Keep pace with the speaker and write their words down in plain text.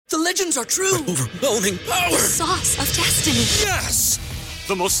The legends are true. Overwhelming power. Sauce of destiny. Yes!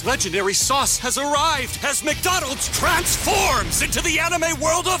 The most legendary sauce has arrived as McDonald's transforms into the anime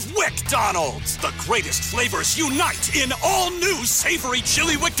world of WickDonald's. The greatest flavors unite in all new savory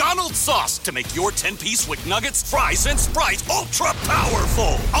chili McDonald's sauce to make your 10-piece Wick Nuggets, fries, and Sprite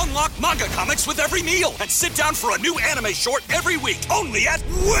ultra-powerful. Unlock manga comics with every meal and sit down for a new anime short every week only at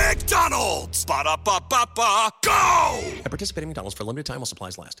WickDonald's. Ba-da-ba-ba-ba, go! At participating McDonald's for a limited time while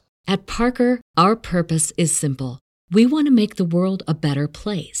supplies last. At Parker, our purpose is simple. We want to make the world a better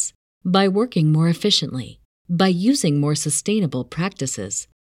place by working more efficiently, by using more sustainable practices,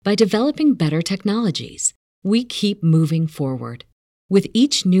 by developing better technologies. We keep moving forward. With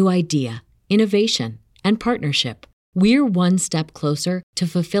each new idea, innovation, and partnership, we're one step closer to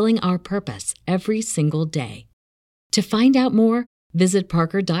fulfilling our purpose every single day. To find out more, visit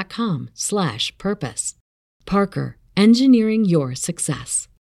parker.com/purpose. Parker, engineering your success.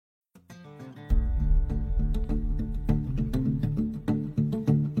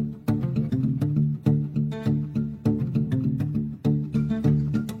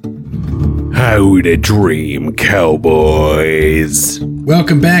 How to dream, cowboys.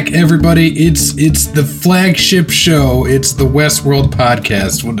 Welcome back, everybody. It's the flagship show. It's the Westworld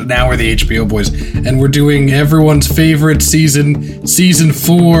podcast. Now we're the HBO boys, and we're doing everyone's favorite season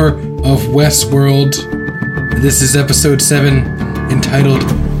 4 of Westworld. This is episode 7, entitled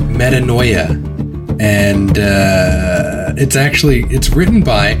Metanoia, and it's written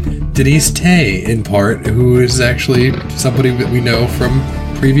by Denise Tay in part, who is actually somebody that we know from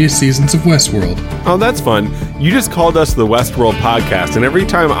previous seasons of Westworld. Oh, that's fun. You just called us the Westworld podcast, and every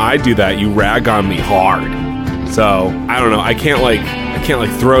time I do that, you rag on me hard. So, I don't know. I can't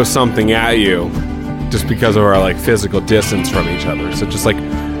throw something at you just because of our physical distance from each other. So just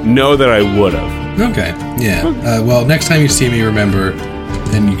know that I would have. Okay. Yeah. Well, next time you see me, remember,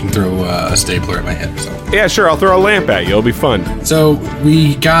 and you can throw a stapler at my head or something. Yeah, sure. I'll throw a lamp at you. It'll be fun. So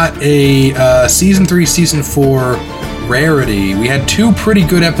we got a season 3, season 4 rarity. We had 2 pretty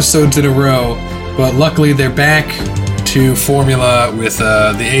good episodes in a row, but luckily they're back to formula with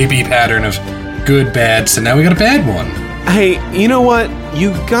the A-B pattern of good, bad, so now we got a bad one. Hey, you know what?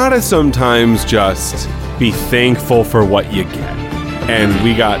 You gotta sometimes just be thankful for what you get. And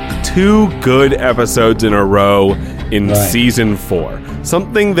we got 2 good episodes in a row in season 4.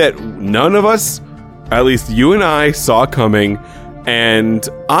 Something that none of us, at least you and I, saw coming, and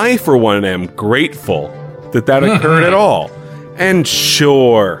I, for one, am grateful that occurred at all. And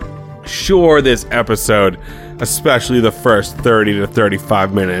sure, this episode, especially the first 30 to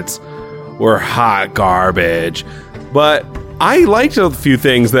 35 minutes, were hot garbage. But I liked a few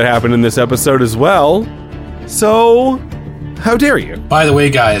things that happened in this episode as well. So, how dare you? By the way,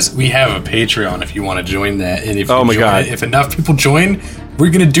 guys, we have a Patreon if you want to join that. And if if enough people join, we're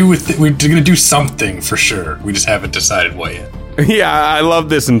gonna do something for sure. We just haven't decided what yet. Yeah, I love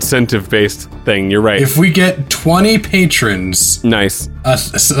this incentive-based thing. You're right. If we get 20 patrons, nice.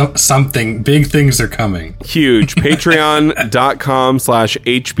 Something big things are coming. Huge.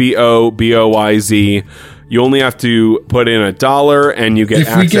 Patreon.com/HBOBOYZ. You only have to put in $1 and you get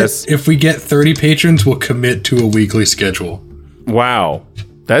access. If we get 30 patrons, we'll commit to a weekly schedule. Wow,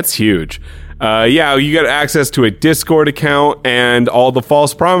 that's huge. Yeah, you get access to a Discord account and all the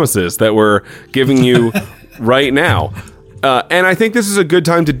false promises that we're giving you right now. And I think this is a good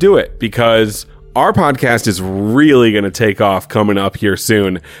time to do it because our podcast is really going to take off coming up here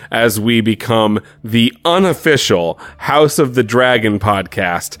soon as we become the unofficial House of the Dragon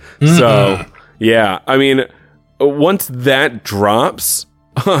podcast. Mm-hmm. So, yeah, I mean, once that drops,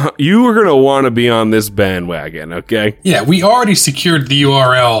 you are going to want to be on this bandwagon, okay? Yeah, we already secured the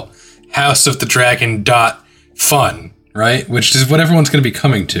URL houseofthedragon.fun, right? Which is what everyone's going to be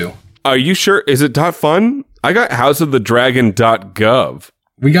coming to. Are you sure? Is it .fun? I got houseofthedragon.gov.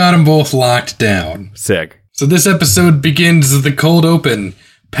 We got them both locked down. Sick. So this episode begins with the cold open.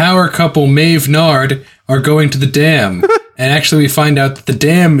 Power couple Maeve Nard are going to the dam. And actually we find out that the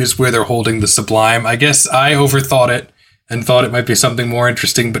dam is where they're holding the Sublime. I guess I overthought it and thought it might be something more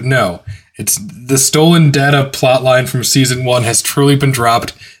interesting, but no. It's the stolen data plotline from season 1 has truly been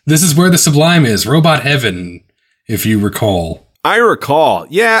dropped. This is where the Sublime is. Robot Heaven, if you recall. I recall.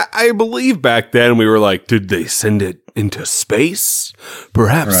 Yeah, I believe back then we were like, did they send it into space?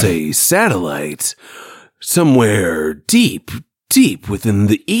 Perhaps a satellite somewhere deep within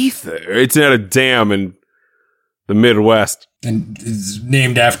the ether. It's at a dam in the Midwest. And it's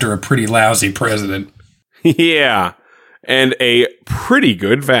named after a pretty lousy president. Yeah, and a pretty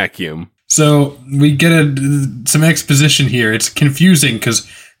good vacuum. So we get some exposition here. It's confusing because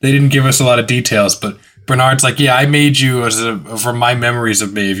they didn't give us a lot of details, but Bernard's like, yeah, I made you from my memories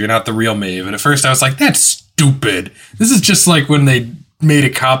of Maeve. You're not the real Maeve. And at first I was like, that's stupid. This is just like when they made a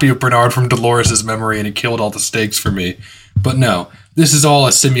copy of Bernard from Dolores' memory and it killed all the stakes for me. But no, this is all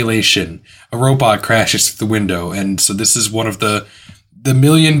a simulation. A robot crashes through the window. And so this is one of the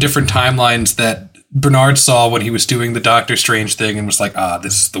million different timelines that Bernard saw when he was doing the Doctor Strange thing and was like,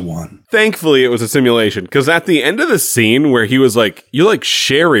 this is the one. Thankfully, it was a simulation, because at the end of the scene where he was like, you like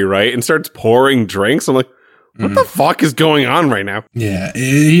sherry, right? And starts pouring drinks. I'm like, what the fuck is going on right now? Yeah.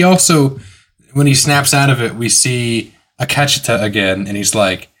 He also, when he snaps out of it, we see Akachita again, and he's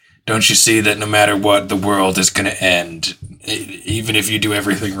like, don't you see that no matter what, the world is going to end, even if you do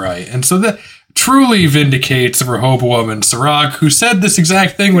everything right? And so that truly vindicates Rehoboam and Sirach, who said this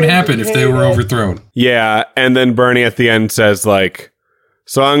exact thing would happen if they were overthrown. Yeah, and then Bernie at the end says, like,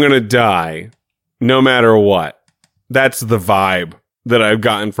 so I'm going to die no matter what. That's the vibe that I've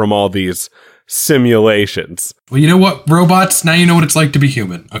gotten from all these simulations. Well, you know what, robots? Now you know what it's like to be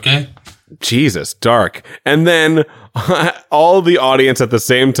human, okay? Jesus, dark. And then all the audience at the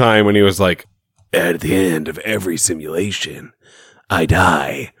same time when he was like, at the end of every simulation, I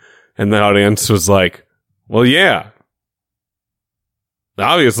die. And the audience was like, well, yeah.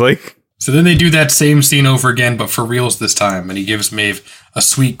 Obviously. So then they do that same scene over again, but for reals this time. And he gives Maeve a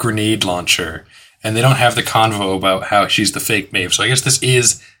sweet grenade launcher. And they don't have the convo about how she's the fake Maeve. So I guess this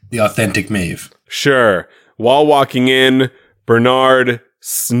is the authentic Maeve. Sure. While walking in, Bernard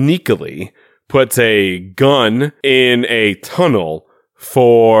sneakily puts a gun in a tunnel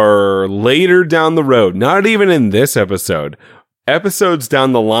for later down the road. Not even in this episode. Episodes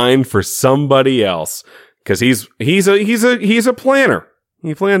down the line for somebody else, because he's a planner.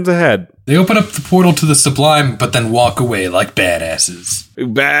 He plans ahead. They open up the portal to the Sublime, but then walk away like badasses.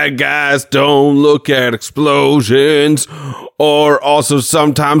 Bad guys don't look at explosions, or also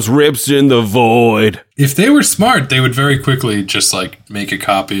sometimes rips in the void. If they were smart, they would very quickly just like make a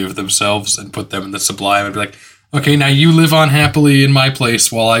copy of themselves and put them in the Sublime and be like, okay, now you live on happily in my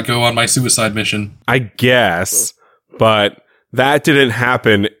place while I go on my suicide mission. I guess, but that didn't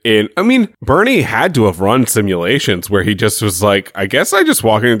happen Bernie had to have run simulations where he just was like, I guess I just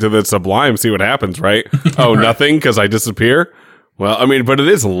walk into the Sublime, see what happens, right? Oh, right. Nothing, because I disappear? Well, but it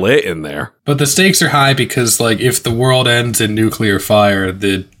is lit in there. But the stakes are high because, like, if the world ends in nuclear fire,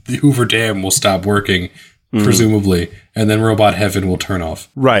 the Hoover Dam will stop working, presumably, and then Robot Heaven will turn off.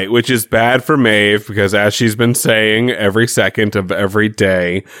 Right, which is bad for Maeve, because as she's been saying every second of every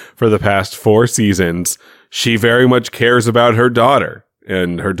day for the past 4 seasons, she very much cares about her daughter,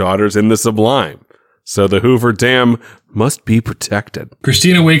 and her daughter's in the Sublime. So the Hoover Dam must be protected.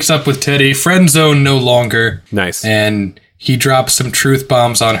 Christina wakes up with Teddy, friend zone no longer. Nice. And he drops some truth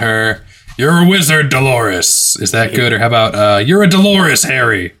bombs on her. You're a wizard, Dolores. Is that good? Or how about, you're a Dolores,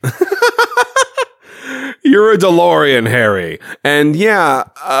 Harry? You're a DeLorean, Harry. And yeah,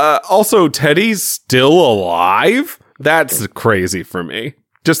 also Teddy's still alive? That's crazy for me.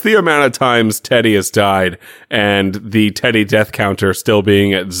 Just the amount of times Teddy has died and the Teddy death counter still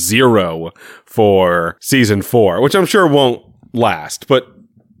being at 0 for season 4, which I'm sure won't last, but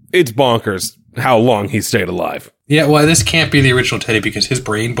it's bonkers how long he stayed alive. Yeah, well, this can't be the original Teddy because his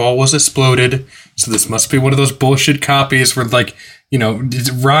brain ball was exploded. So this must be one of those bullshit copies where, like, you know,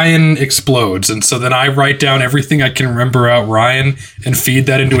 Ryan explodes. And so then I write down everything I can remember about Ryan and feed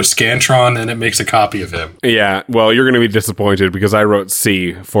that into a Scantron and it makes a copy of him. Yeah, well, you're going to be disappointed because I wrote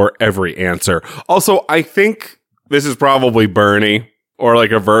C for every answer. Also, I think this is probably Bernie or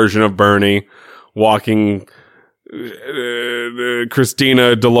like a version of Bernie walking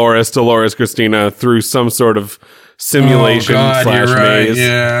Christina, Dolores, Christina through some sort of simulation slash maze.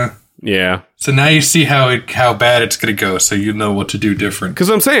 Yeah. Yeah. So now you see how bad it's going to go, so you know what to do different. Because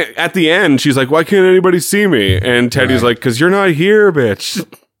I'm saying, at the end, she's like, why can't anybody see me? And Teddy's like, because you're not here, bitch.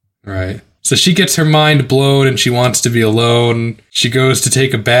 Right. So she gets her mind blown and she wants to be alone. She goes to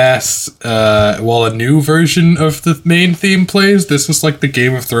take a bath while a new version of the main theme plays. This was like the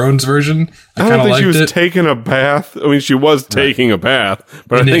Game of Thrones version. I don't think she was taking a bath. I mean, she was taking a bath,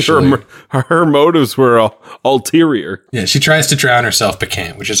 but initially. I think her motives were ulterior. Yeah, she tries to drown herself but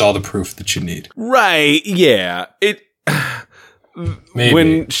can't, which is all the proof that you need. Right, yeah. Maybe.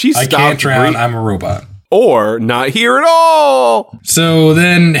 When she stopped I can't drown, I'm a robot. Or not here at all. So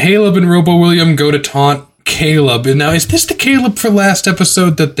then Caleb and Robo William go to taunt Caleb. And now, is this the Caleb for last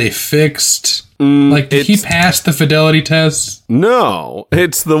episode that they fixed? Did he pass the fidelity test? No,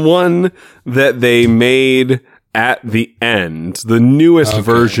 it's the one that they made at the end. The newest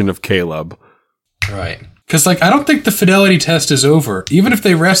version of Caleb. Right. Because, I don't think the fidelity test is over. Even if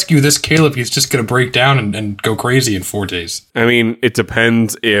they rescue this Caleb, he's just going to break down and go crazy in 4 days. I mean, it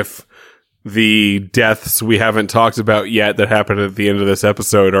depends if the deaths we haven't talked about yet that happened at the end of this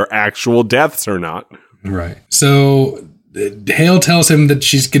episode are actual deaths or not. Right. So Hale tells him that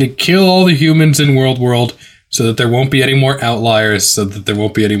she's going to kill all the humans in World so that there won't be any more outliers, so that there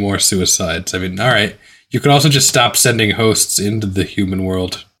won't be any more suicides. I mean, all right. You could also just stop sending hosts into the human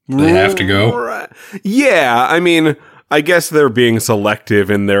world. They have to go. Right. Yeah, I mean, I guess they're being selective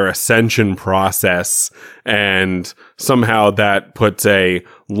in their ascension process, and somehow that puts a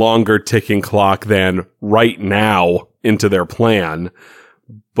longer ticking clock than right now into their plan.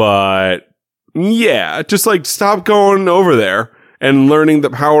 But yeah, just like stop going over there and learning the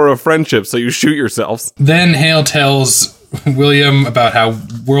power of friendship so you shoot yourselves. Then Hale tells William about how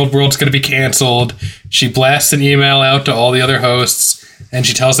World's going to be canceled. She blasts an email out to all the other hosts, and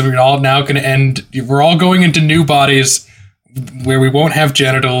she tells them we're all now going to end. We're all going into new bodies where we won't have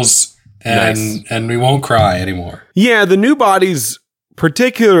genitals and we won't cry anymore. Yeah, the new bodies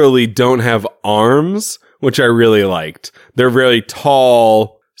particularly don't have arms, which I really liked. They're very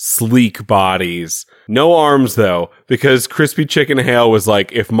tall, sleek bodies. No arms, though, because Crispy Chicken Hale was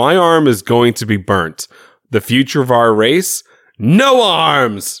like, if my arm is going to be burnt, the future of our race, no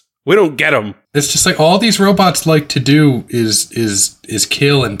arms! We don't get them. It's just like all these robots like to do is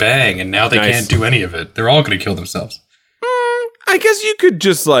kill and bang, and now they can't do any of it. They're all going to kill themselves. I guess you could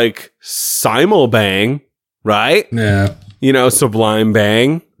just like simul-bang, right? Yeah. You know, sublime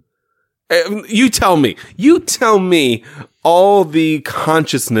bang. You tell me all the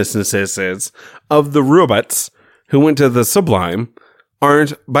consciousnesses of the robots who went to the sublime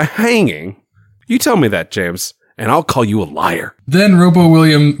aren't by hanging. You tell me that, James, and I'll call you a liar. Then Robo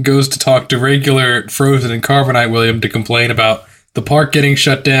William goes to talk to regular Frozen and Carbonite William to complain about the park getting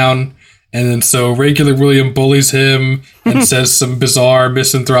shut down. And then so regular William bullies him and says some bizarre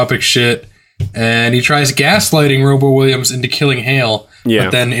misanthropic shit. And he tries gaslighting Robo Williams into killing Hale. Yeah.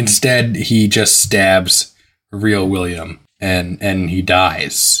 But then instead he just stabs real William and he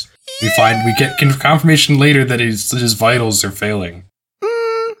dies. Yeah. We get confirmation later that his vitals are failing.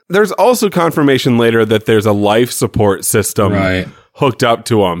 There's also confirmation later that there's a life support system hooked up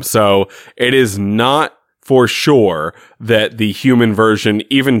to him. So it is not for sure that the human version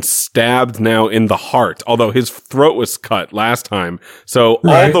even stabbed now in the heart, although his throat was cut last time. So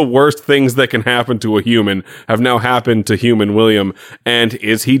all the worst things that can happen to a human have now happened to human William. And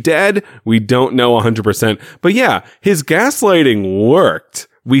is he dead? We don't know 100%. But yeah, his gaslighting worked.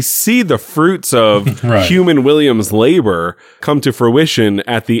 We see the fruits of human William's labor come to fruition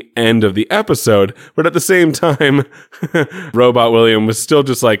at the end of the episode. But at the same time, Robot William was still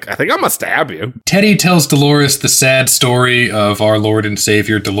just like, I think I'm going to stab you. Teddy tells Dolores the sad story of our Lord and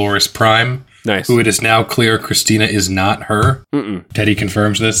Savior, Dolores Prime. Nice. Who it is now clear Christina is not her. Teddy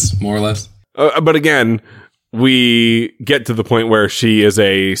confirms this, more or less. But again, we get to the point where she is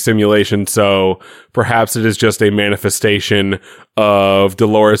a simulation, so perhaps it is just a manifestation of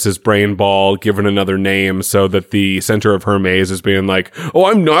Dolores's brain ball given another name so that the center of her maze is being like,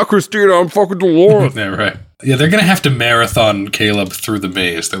 oh, I'm not Christina, I'm fucking Dolores. Yeah, right. Yeah, they're going to have to marathon Caleb through the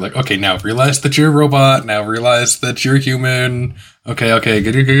maze. They're like, okay, now realize that you're a robot, now realize that you're human. Okay,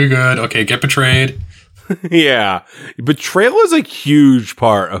 good. Okay, get betrayed. Yeah. Betrayal is a huge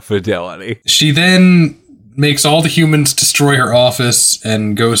part of fidelity. She then makes all the humans destroy her office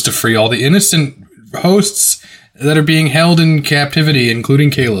and goes to free all the innocent hosts that are being held in captivity,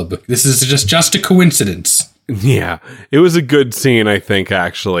 including Caleb. This is just a coincidence. Yeah, it was a good scene, I think,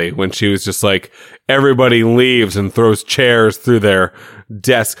 actually, when she was just like, everybody leaves and throws chairs through their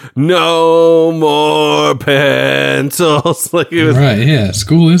desk. No more pencils. Like it was right, yeah,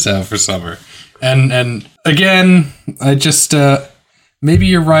 school is out for summer. And again, I just... maybe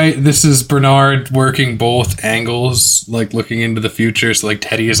you're right. This is Bernard working both angles, like looking into the future. So like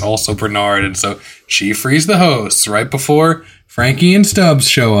Teddy is also Bernard. And so she frees the hosts right before Frankie and Stubbs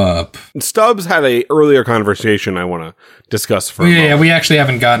show up. Stubbs had a earlier conversation I want to discuss for a moment. Yeah, we actually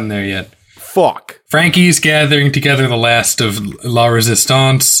haven't gotten there yet. Fuck. Frankie's gathering together the last of La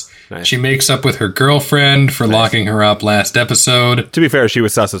Resistance. Nice. She makes up with her girlfriend for locking her up last episode. To be fair, she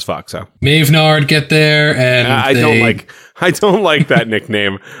was sus as fuck, so. Maeve Nard get there, and I don't like that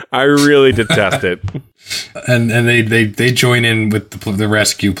nickname. I really detest it. And they join in with the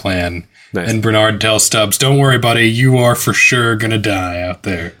rescue plan. Nice. And Bernard tells Stubbs, don't worry, buddy, you are for sure gonna die out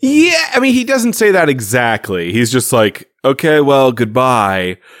there. Yeah, I mean, he doesn't say that exactly. He's just like, okay, well,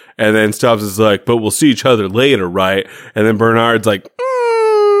 goodbye. And then Stubbs is like, but we'll see each other later, right? And then Bernard's like,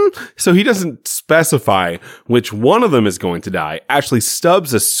 So he doesn't specify which one of them is going to die. Actually,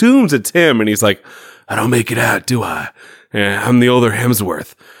 Stubbs assumes it's him, and he's like, I don't make it out, do I? I'm the older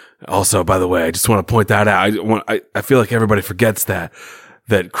Hemsworth. Also, by the way, I just want to point that out. I feel like everybody forgets that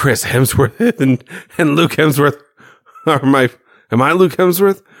that Chris Hemsworth and Luke Hemsworth am I Luke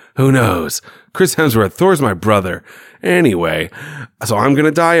Hemsworth? Who knows? Chris Hemsworth, Thor's my brother. Anyway, so I'm going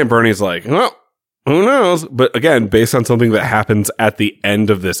to die. And Bernie's like, well, who knows? But again, based on something that happens at the end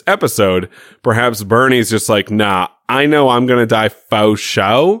of this episode, perhaps Bernie's just like, nah, I know I'm going to die faux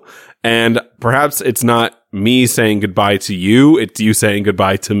show. And perhaps it's not me saying goodbye to you. It's you saying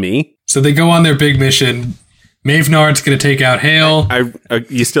goodbye to me. So they go on their big mission. Maeve Nard's going to take out Hale.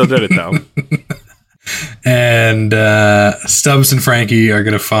 You still did it, though. And Stubbs and Frankie are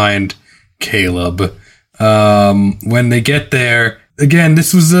going to find Caleb. When they get there, again,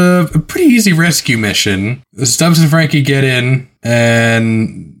 this was a pretty easy rescue mission. Stubbs and Frankie get in,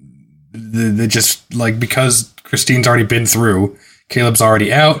 and they just, like, because Christine's already been through, Caleb's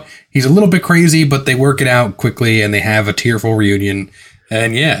already out. He's a little bit crazy, but they work it out quickly, and they have a tearful reunion.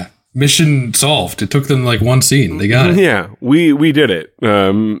 And yeah, mission solved. It took them like one scene. They got it. Yeah, we did it.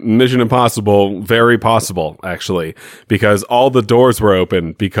 Mission Impossible, very possible, actually, because all the doors were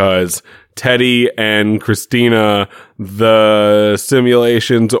open, because Teddy and Christina, the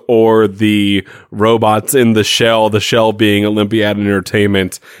simulations or the robots in the shell being Olympiad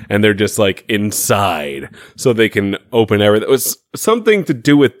Entertainment, and they're just like inside, so they can open everything. It was something to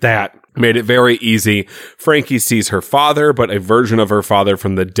do with that. Made it very easy. Frankie sees her father, but a version of her father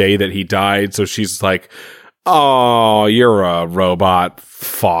from the day that he died. So she's like, oh, you're a robot.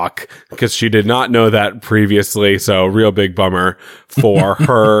 Fuck. Because she did not know that previously. So real big bummer for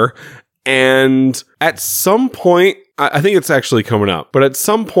her. And at some point, I think it's actually coming up, but at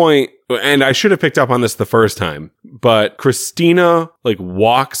some point, and I should have picked up on this the first time, but Christina like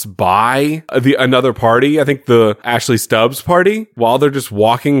walks by another party, I think the Ashley Stubbs party, while they're just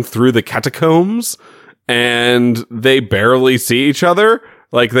walking through the catacombs, and they barely see each other.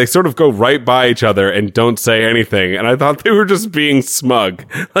 Like, they sort of go right by each other and don't say anything. And I thought they were just being smug.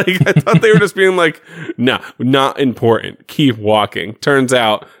 Like, I thought they were just being like, no, not important. Keep walking. Turns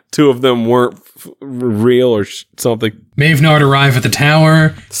out two of them weren't real or something. Maeve Nard arrive at the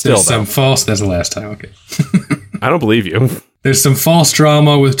tower. Still, there's some false... That's the last time, okay. I don't believe you. There's some false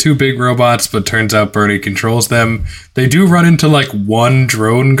drama with two big robots, but turns out Bernie controls them. They do run into, like, one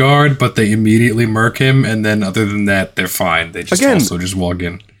drone guard, but they immediately murk him, and then other than that, they're fine. They just just walk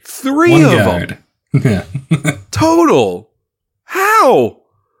in. Three one of guard. them. Yeah. Total. How?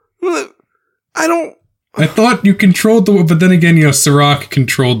 I thought you controlled the world, but then again, Sirach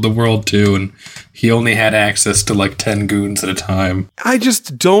controlled the world too, and he only had access to like 10 goons at a time. I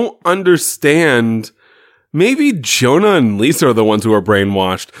just don't understand. Maybe Jonah and Lisa are the ones who are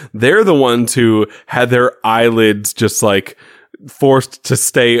brainwashed. They're the ones who had their eyelids just like forced to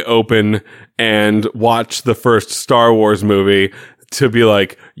stay open and watch the first Star Wars movie to be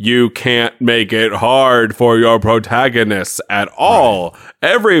like, you can't make it hard for your protagonists at all. Right.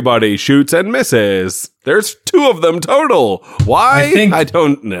 Everybody shoots and misses. There's two of them total. Why? I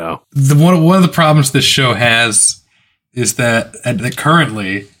don't know. One of the problems this show has is that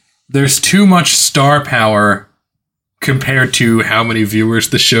currently there's too much star power compared to how many viewers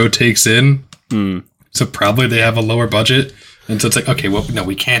the show takes in. So probably they have a lower budget. And so it's like, okay, well, no,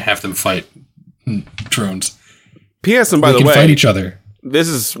 we can't have them fight drones. P.S. and by the way, fight each other. This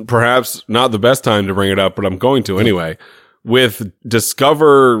is perhaps not the best time to bring it up, but I'm going to anyway. With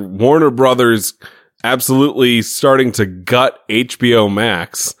Discover, Warner Brothers absolutely starting to gut HBO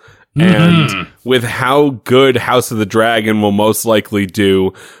Max, and with how good House of the Dragon will most likely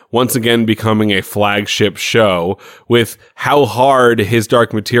do, once again becoming a flagship show, with how hard His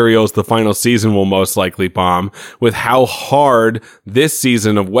Dark Materials, the final season, will most likely bomb, with how hard this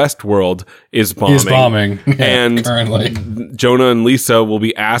season of Westworld is bombing. And currently Jonah and Lisa will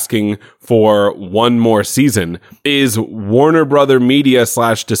be asking for one more season. Is Warner Brother Media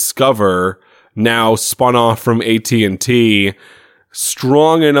 / Discover, now spun off from AT&T,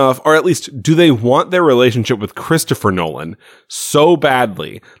 strong enough, or at least do they want their relationship with Christopher Nolan so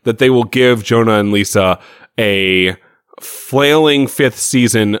badly that they will give Jonah and Lisa a flailing 5th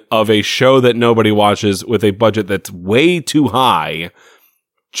season of a show that nobody watches with a budget that's way too high,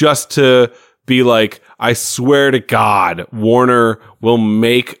 just to be like, I swear to God, Warner will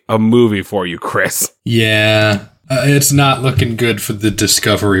make a movie for you, Chris. Yeah, it's not looking good for the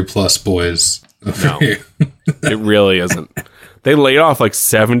Discovery Plus boys. No, it really isn't. They laid off like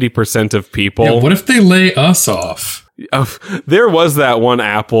 70% of people. Yeah, what if they lay us off? There was that one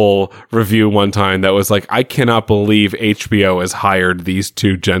Apple review one time that was like, I cannot believe HBO has hired these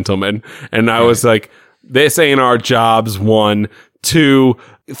two gentlemen. And I was like, this ain't our jobs, 1. to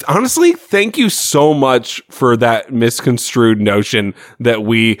honestly, thank you so much for that misconstrued notion that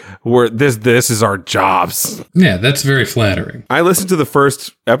we were this is our jobs. Yeah, that's very flattering. I listened to the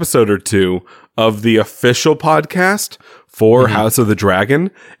first episode or two of the official podcast for House of the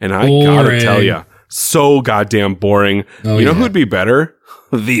Dragon, and I gotta tell you, so goddamn boring. You know who'd be better?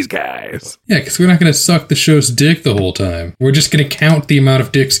 These guys. Yeah, because we're not going to suck the show's dick the whole time. We're just going to count the amount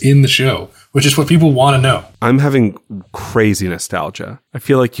of dicks in the show, which is what people want to know. I'm having crazy nostalgia. I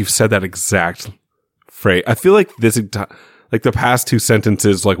feel like you've said that exact phrase. I feel like like the past two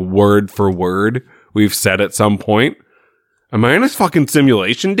sentences, like word for word, we've said at some point. Am I in a fucking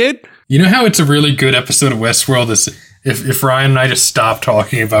simulation, dude? You know how it's a really good episode of Westworld is if Ryan and I just stop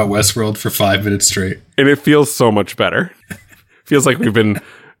talking about Westworld for 5 minutes straight. And it feels so much better. Feels like we've been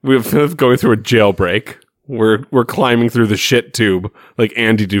going through a jailbreak. We're climbing through the shit tube like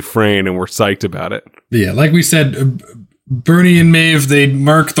Andy Dufresne, and we're psyched about it. Yeah, like we said, Bernie and Maeve, they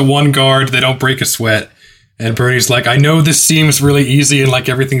murk the one guard. They don't break a sweat. And Bernie's like, I know this seems really easy and like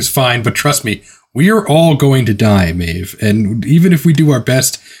everything's fine, but trust me, we are all going to die, Maeve. And even if we do our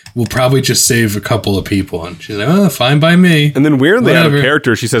best, we'll probably just save a couple of people. And she's like, oh, fine by me. And then weirdly out of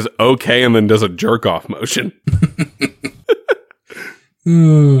character, she says, okay, and then does a jerk-off motion.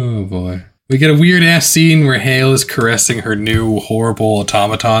 Oh, boy. We get a weird-ass scene where Hale is caressing her new horrible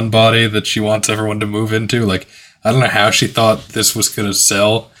automaton body that she wants everyone to move into. Like, I don't know how she thought this was going to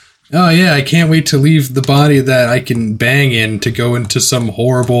sell. Oh, yeah, I can't wait to leave the body that I can bang in to go into some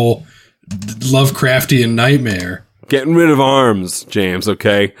horrible Lovecraftian nightmare. Getting rid of arms, James,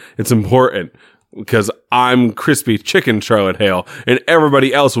 okay? It's important. Because I'm crispy chicken Charlotte Hale, and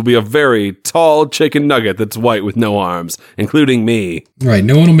everybody else will be a very tall chicken nugget that's white with no arms, including me. Right,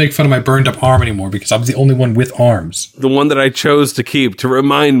 no one will make fun of my burned up arm anymore because I'm the only one with arms. The one that I chose to keep to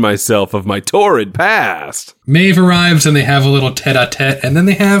remind myself of my torrid past. Maeve arrives and they have a little tete-a-tete, and then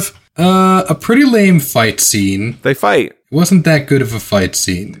they have a pretty lame fight scene. They fight. It wasn't that good of a fight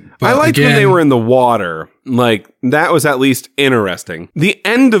scene. I liked when they were in the water. Like, that was at least interesting. The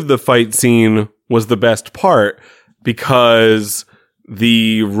end of the fight scene was the best part because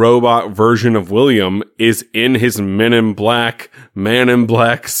the robot version of William is in his Man in Black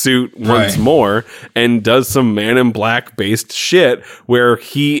suit once more and does some Man in Black based shit where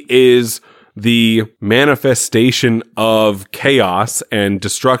he is the manifestation of chaos and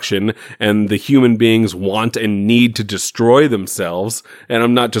destruction, and the human beings want and need to destroy themselves. And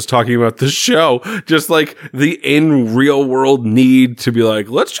I'm not just talking about the show, just like the in real world need to be like,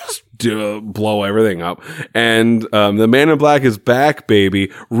 let's just blow everything up. And the Man in Black is back,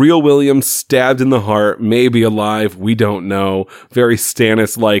 baby. Real William stabbed in the heart, maybe alive, we don't know. Very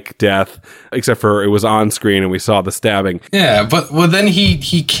Stannis-like death, except for it was on screen and we saw the stabbing. Yeah, but then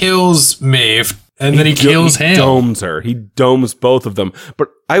he kills Maeve, and then he kills Hale. He domes her. He domes both of them. But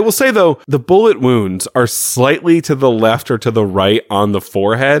I will say, though, the bullet wounds are slightly to the left or to the right on the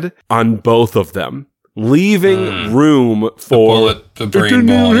forehead on both of them, leaving room for the brain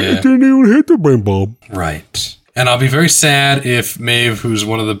ball. It didn't even hit the brain ball. Right. And I'll be very sad if Maeve, who's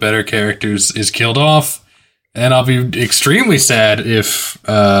one of the better characters, is killed off. And I'll be extremely sad if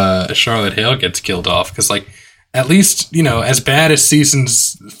Charlotte Hale gets killed off. Because, like, at least, you know, as bad as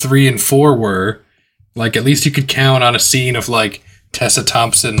seasons 3 and 4 were, like, at least you could count on a scene of, like, Tessa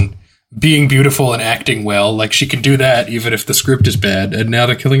Thompson being beautiful and acting well. Like, she can do that even if the script is bad, and now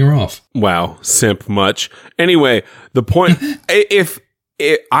they're killing her off. Wow, simp much. Anyway, the point,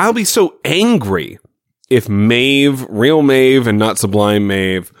 I'll be so angry if Maeve, real Maeve and not Sublime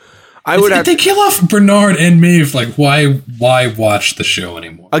Maeve, if they kill off Bernard and Maeve, like, why watch the show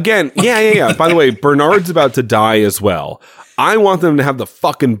anymore? Again, yeah. By the way, Bernard's about to die as well. I want them to have the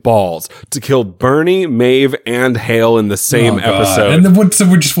fucking balls to kill Bernie, Maeve, and Hale in the same episode. And then so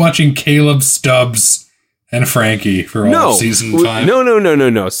we're just watching Caleb, Stubbs, and Frankie for all of season 5?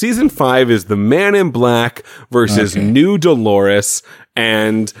 No. Season 5 is the Man in Black versus New Dolores,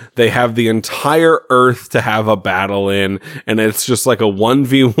 and they have the entire Earth to have a battle in, and it's just like a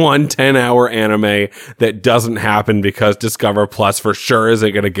 1v1 10-hour anime that doesn't happen because Discover Plus for sure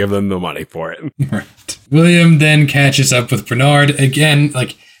isn't going to give them the money for it. Right. William then catches up with Bernard. Again,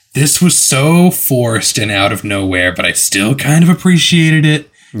 like, this was so forced and out of nowhere, but I still kind of appreciated it.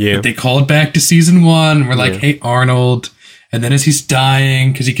 Yeah. But they called back to season 1. We're like, hey, Arnold. And then as he's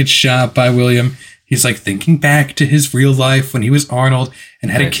dying, because he gets shot by William, he's like thinking back to his real life when he was Arnold and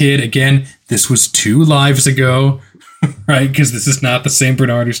had a kid. Again, this was 2 lives ago, right? Because this is not the same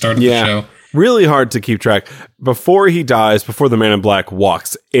Bernard who started the show. Really hard to keep track. Before he dies, before the Man in Black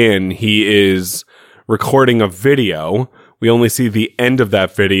walks in, he is recording a video. We only see the end of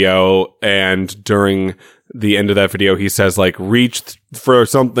that video, and during the end of that video, he says, like, reach for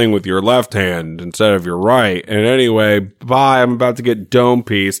something with your left hand instead of your right. And anyway, bye, I'm about to get dome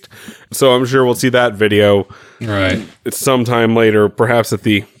pieced. So I'm sure we'll see that video. Right. It's sometime later, perhaps at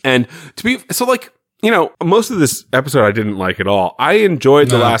the end. So, like, you know, most of this episode I didn't like at all. I enjoyed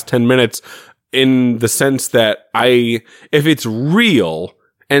the last 10 minutes in the sense that if it's real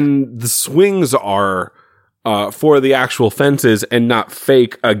and the swings are for the actual fences and not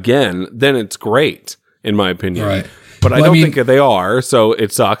fake again, then it's great, in my opinion. Right. But I don't think they are, so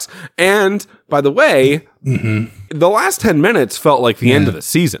it sucks. And, by the way, the last 10 minutes felt like the end of the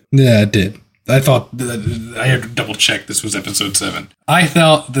season. Yeah, it did. I thought I had to double check this was episode 7. I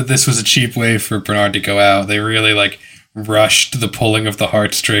felt that this was a cheap way for Bernard to go out. They really, like, rushed the pulling of the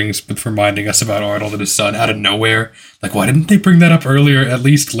heartstrings with reminding us about Arnold and his son out of nowhere. Like, why didn't they bring that up earlier? At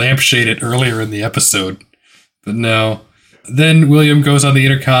least lampshade it earlier in the episode. But no. Then William goes on the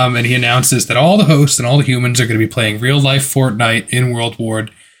intercom and he announces that all the hosts and all the humans are going to be playing real-life Fortnite in World War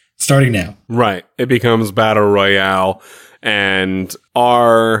starting now. Right. It becomes Battle Royale, and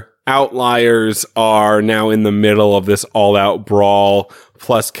our outliers are now in the middle of this all-out brawl,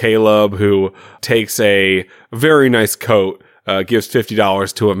 plus Caleb, who takes a very nice coat, gives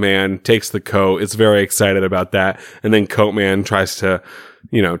 $50 to a man, takes the coat, is very excited about that, and then Coat Man tries to,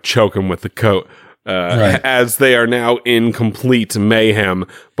 you know, choke him with the coat. As they are now in complete mayhem.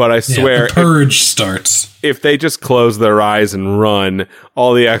 But I swear, the purge starts. If they just close their eyes and run,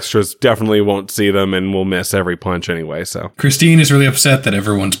 all the extras definitely won't see them and will miss every punch anyway. So Christine is really upset that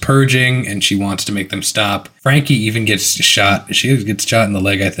everyone's purging and she wants to make them stop. Frankie even gets shot. She gets shot in the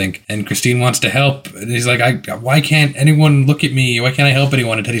leg, I think. And Christine wants to help. And he's like, why can't anyone look at me? Why can't I help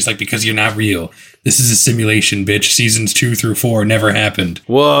anyone? And Teddy's like, because you're not real. This is a simulation, bitch. Seasons 2 through 4 never happened.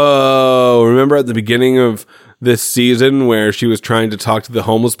 Whoa. Remember at the beginning of this season where she was trying to talk to the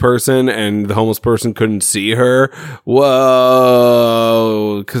homeless person and the homeless person couldn't see her?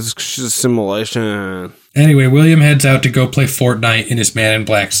 Whoa. Because she's a simulation. Anyway, William heads out to go play Fortnite in his man in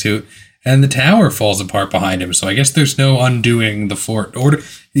black suit, and the tower falls apart behind him. So I guess there's no undoing the fort order.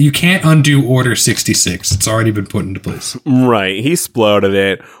 You can't undo Order 66. It's already been put into place. Right. He exploded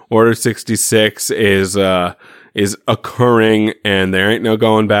it. Order 66 is occurring, and there ain't no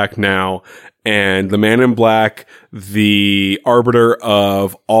going back now. And the man in black, the arbiter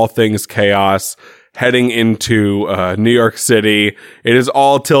of all things chaos, heading into New York City. It is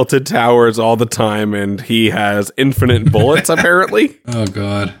all tilted towers all the time, and he has infinite bullets, apparently. Oh,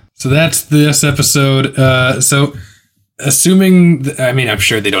 God. So that's this episode. So assuming, I'm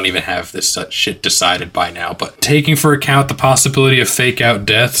sure they don't even have this such shit decided by now, but taking for account the possibility of fake out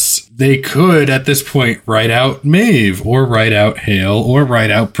deaths, they could, at this point, write out Maeve, or write out Hale, or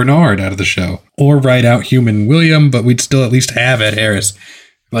write out Bernard out of the show, or write out Human William, but we'd still at least have Ed Harris.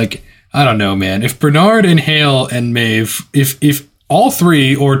 Like, I don't know, man. If Bernard and Hale and Maeve, if all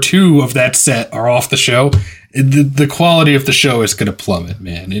 3 or 2 of that set are off the show, the quality of the show is going to plummet,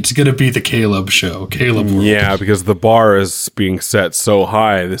 man. It's going to be the Caleb show. Caleb World. Yeah, because the bar is being set so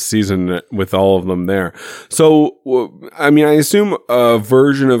high this season with all of them there. So, I assume a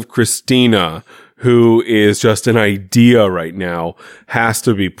version of Christina, who is just an idea right now, has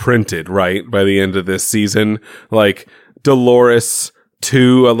to be printed, right? By the end of this season. Like, Dolores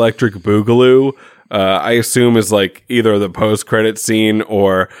 2 Electric Boogaloo, I assume is like either the post-credit scene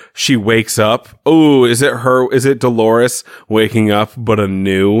or she wakes up. Oh, is it her? Is it Dolores waking up but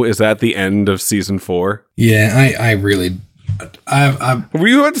anew? Is that the end of season 4? Yeah, I really... Were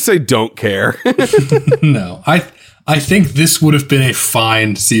you about to say don't care? No, I think this would have been a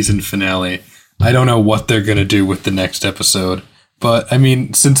fine season finale. I don't know what they're going to do with the next episode. But,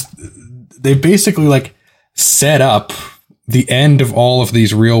 since they basically, like, set up the end of all of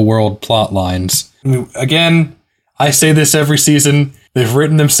these real-world plot lines... Again, I say this every season. They've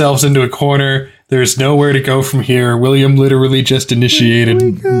written themselves into a corner. There's nowhere to go from here. William literally just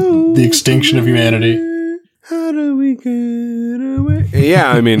initiated the extinction of humanity. How do we get away?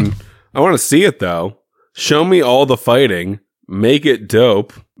 Yeah, I want to see it, though. Show me all the fighting. Make it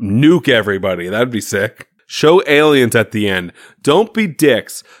dope. Nuke everybody. That'd be sick. Show aliens at the end. Don't be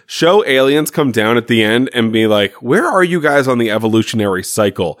dicks. Show aliens come down at the end and be like, where are you guys on the evolutionary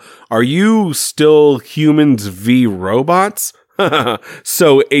cycle? Are you still humans v robots?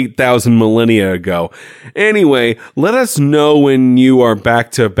 So 8,000 millennia ago. Anyway, let us know when you are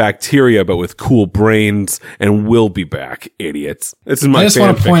back to bacteria, but with cool brains, and we'll be back, idiots. This is my I just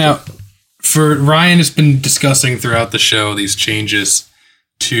want to point out, Ryan has been discussing throughout the show these changes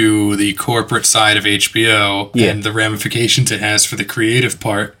to the corporate side of HBO and the ramifications it has for the creative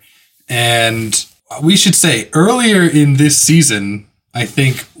part. And we should say, earlier in this season, I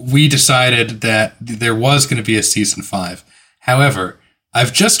think we decided that there was going to be a season 5. However,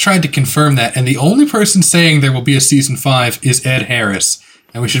 I've just tried to confirm that, and the only person saying there will be a season 5 is Ed Harris.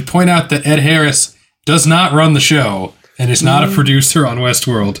 And we should point out that Ed Harris does not run the show and is not a producer on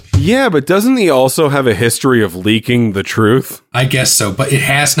Westworld. Yeah, but doesn't he also have a history of leaking the truth? I guess so, but it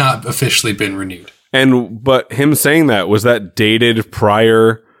has not officially been renewed. But him saying that, was that dated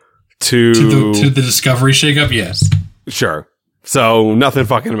prior to the Discovery shakeup? Yes. Sure. So nothing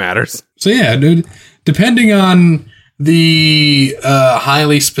fucking matters. So yeah, dude, depending on the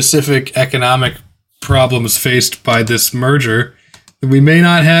highly specific economic problems faced by this merger, we may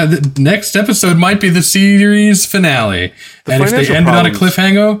not have... The next episode might be the series finale. And if they ended on a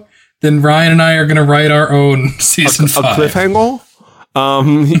cliffhanger, then Ryan and I are going to write our own season 5. A cliffhanger?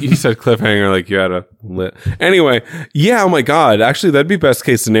 You said cliffhanger like you had a lit. Anyway, yeah, oh my god. Actually, that'd be best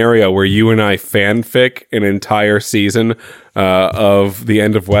case scenario where you and I fanfic an entire season of the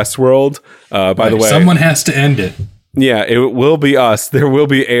end of Westworld. By the way, someone has to end it. Yeah, it will be us. There will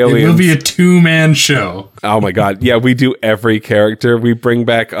be aliens. It will be a 2-man show. Oh my god. Yeah, we do every character. We bring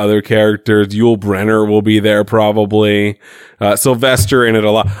back other characters. Yul Brynner will be there probably. Sylvester in it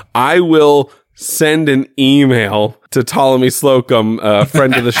a lot. I will send an email to Ptolemy Slocum,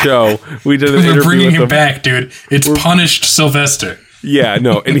 friend of the show. We did an interview. We're bringing him back, dude. It's Punished Sylvester. Yeah,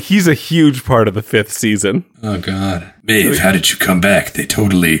 no, and he's a huge part of the 5th season. Oh god. Maeve, how did you come back? They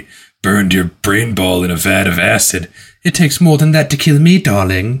totally burned your brain ball in a vat of acid. It takes more than that to kill me,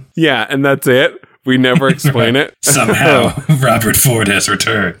 darling. Yeah, and that's it. We never explain it. Somehow, Robert Ford has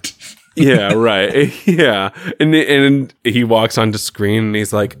returned. Yeah, right. Yeah. And he walks onto screen and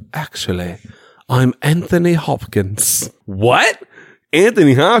he's like, actually, I'm Anthony Hopkins. What?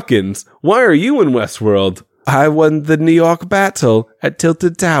 Anthony Hopkins? Why are you in Westworld? I won the New York battle at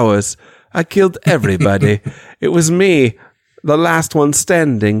Tilted Towers. I killed everybody. It was me, the last one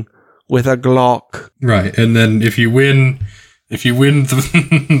standing, with a Glock. Right, and then if you win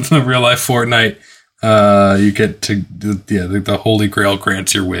the real life Fortnite, you get to the Holy Grail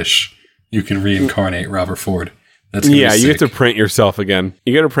grants your wish. You can reincarnate Robert Ford. That's you get to print yourself again.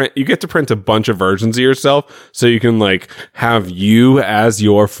 You get to print a bunch of versions of yourself, so you can like have you as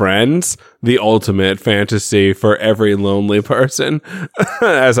your friends. The ultimate fantasy for every lonely person.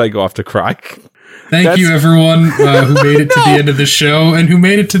 As I go off to cry. Thank you, everyone who made it to the end of the show and who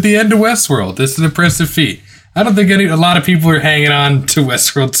made it to the end of Westworld. This is an impressive feat. I don't think a lot of people are hanging on to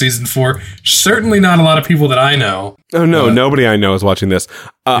Westworld Season 4. Certainly not a lot of people that I know. Oh, no. Nobody I know is watching this.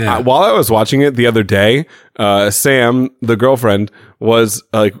 While I was watching it the other day, Sam, the girlfriend, was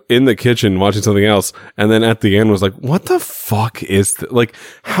like in the kitchen watching something else. And then at the end was like, what the fuck is this? Like,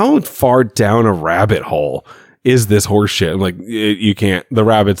 how far down a rabbit hole is this horse shit? I'm like, you can't. The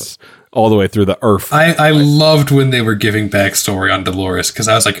rabbit's all the way through the earth. I loved when they were giving backstory on Dolores, because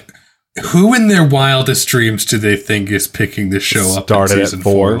I was like, who in their wildest dreams do they think is picking this show up in season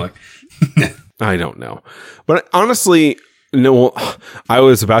 4? Like, I don't know. But honestly, no, I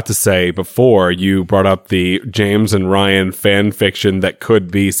was about to say before you brought up the James and Ryan fan fiction that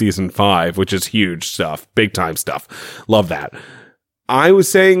could be season 5, which is huge stuff, big time stuff. Love that. I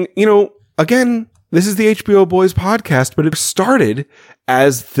was saying, again, this is the HBO Boys podcast, but it started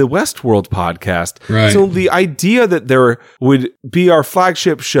as the Westworld podcast. Right. So the idea that there would be our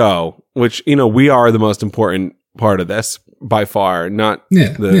flagship show, which, we are the most important part of this by far, not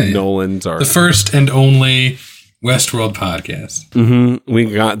Nolans or... The first and only Westworld podcast. Mm-hmm. We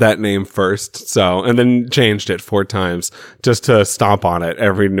got that name first, and then changed it 4 times just to stomp on it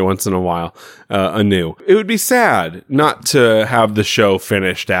every once in a while anew. It would be sad not to have the show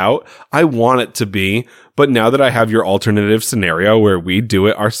finished out. I want it to be, but now that I have your alternative scenario where we do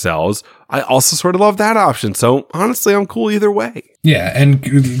it ourselves, I also sort of love that option. So honestly, I'm cool either way. Yeah, and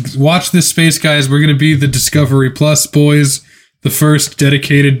watch this space, guys. We're going to be the Discovery Plus boys, the first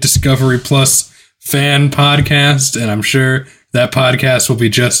dedicated Discovery Plus fan podcast, and I'm sure that podcast will be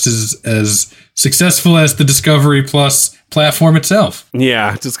just as successful as the Discovery Plus platform itself.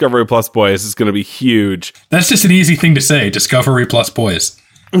 Yeah, Discovery Plus boys is going to be huge. That's just an easy thing to say, Discovery Plus boys.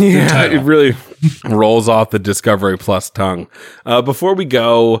 Yeah, it really rolls off the Discovery Plus tongue. Before we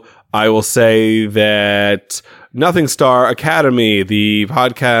go, I will say that Nothing Star Academy, the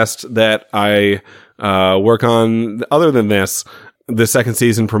podcast that I work on other than this, the second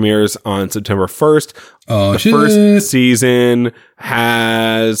season premieres on September 1st. Oh, the first season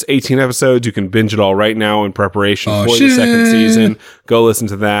has 18 episodes. You can binge it all right now in preparation for the second season. Go listen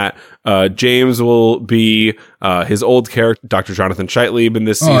to that. James will be his old character, Dr. Jonathan Scheitlieb, in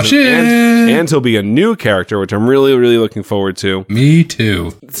this season. Oh, shit. And he'll be a new character, which I'm really, really looking forward to. Me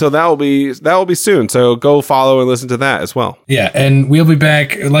too. So that will be soon. So go follow and listen to that as well. Yeah, and we'll be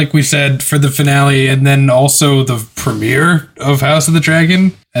back, like we said, for the finale, and then also the premiere of House of the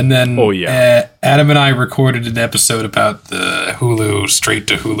Dragon. And then Adam and I recorded an episode about the Hulu, straight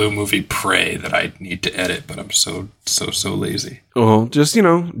to Hulu movie Prey that I need to edit, but I'm so lazy. Well, just,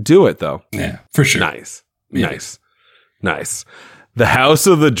 do it though. Yeah, for sure. Nice. Nice. The House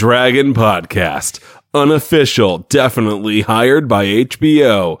of the Dragon podcast. Unofficial, definitely hired by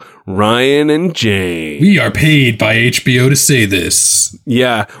HBO. Ryan and Jane. We are paid by HBO to say this.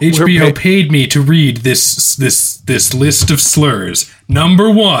 Yeah, HBO paid me to read this list of slurs. Number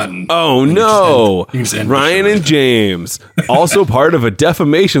 1. Oh no, Ryan and James, also part of a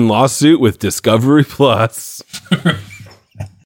defamation lawsuit with Discovery Plus.